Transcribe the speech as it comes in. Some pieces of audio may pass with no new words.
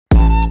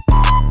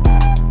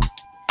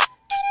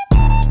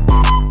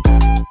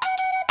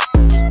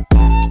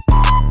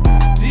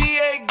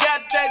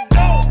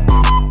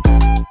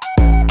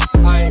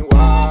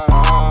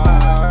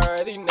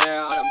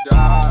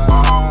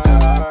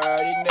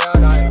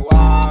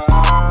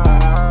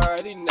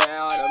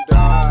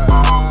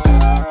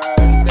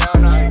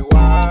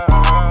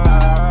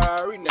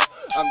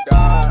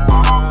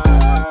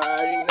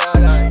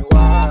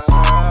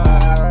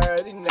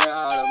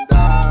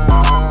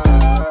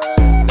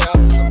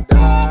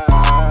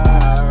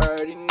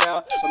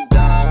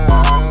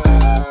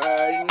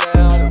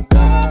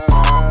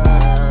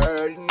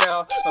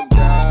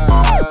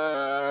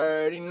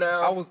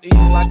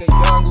eating like a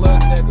young little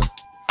nigga.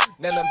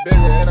 Then I'm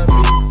bigger and I'm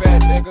eating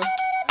fat, nigga.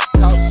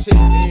 Talk shit,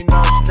 then you know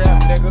I'm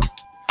strapped, nigga.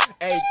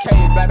 AK,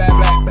 blah, blah,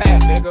 blah, blah,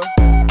 nigga.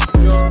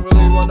 You don't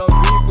really want no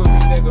beef with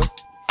me, nigga.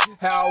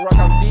 How I rock,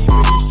 I'm deep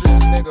in these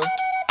streets, nigga.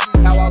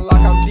 How I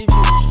lock, I'm deep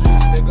in these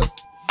streets, nigga.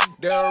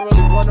 They don't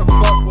really wanna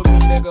fuck with me,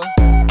 nigga.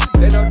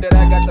 They know that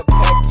I got the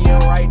pack in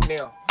right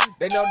now.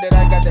 They know that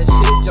I got that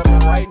shit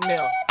jumping right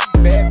now.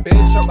 Bad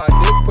bitch on my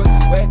dick,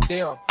 pussy wet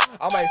down.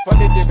 I might fuck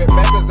it, give it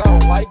back cause I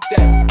don't like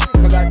that.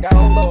 Cause I got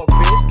a little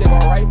bitch, give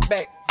her right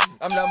back.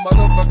 I'm that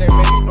motherfucking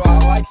man, you know I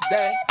likes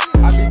that.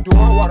 I be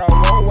doing what I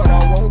want when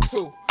I want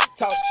to.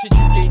 Talk shit,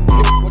 you getting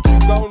hit, what you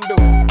gon' do?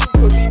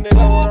 Pussy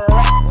nigga wanna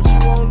rap, what you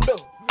wanna do?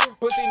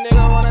 Pussy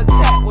nigga wanna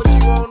tap, what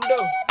you wanna do?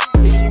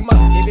 Hit him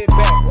up, give it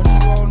back, what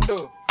you wanna do?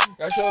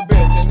 Got your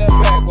bitch in that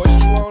bag, what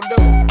you wanna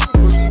do?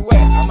 Pussy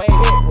wet, I might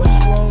hit, what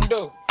you wanna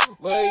do?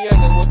 Lil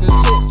Youngin with the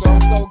shit, so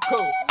I'm so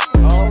cool.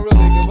 I don't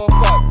really give a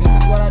fuck, this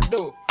is what I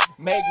do.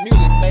 Make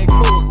music, make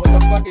moves, what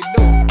the fuck it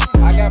do?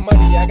 I got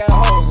money, I got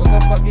hoes, what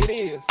the fuck it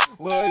is?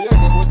 Lil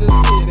Youngin with the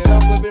shit, and I'm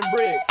flipping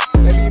bricks.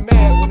 They be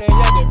mad when they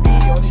Youngin be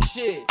on this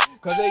shit.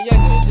 Cause they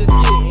Youngin just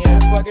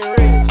getting fucking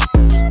rich.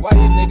 Why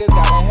these niggas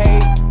gotta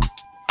hate?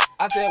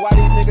 I said, why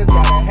these niggas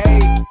gotta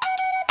hate?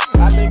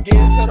 I been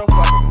getting to the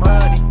fucking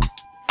money.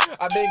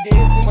 I been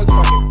getting too much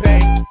fucking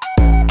pain.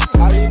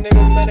 All these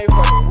niggas, man, they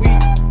fucking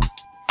weak.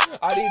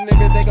 All these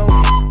niggas, they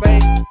gon' get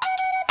spanked.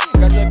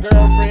 Got your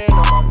girlfriend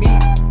on my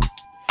meat.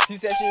 She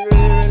said she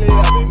really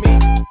loving me.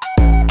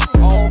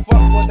 I don't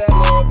fuck with that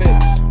little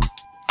bitch.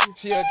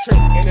 She a trick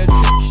and a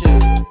trick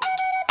shit.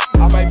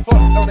 I might fuck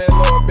on that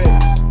little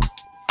bitch,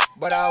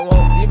 but I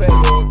won't leave that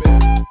little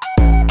bitch.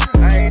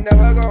 I ain't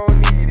never gon'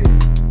 need it.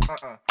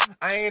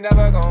 I ain't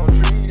never gon'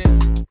 treat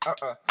it.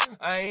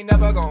 I ain't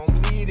never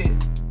gon' bleed it.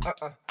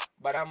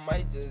 But I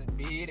might just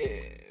beat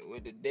it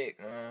with the dick,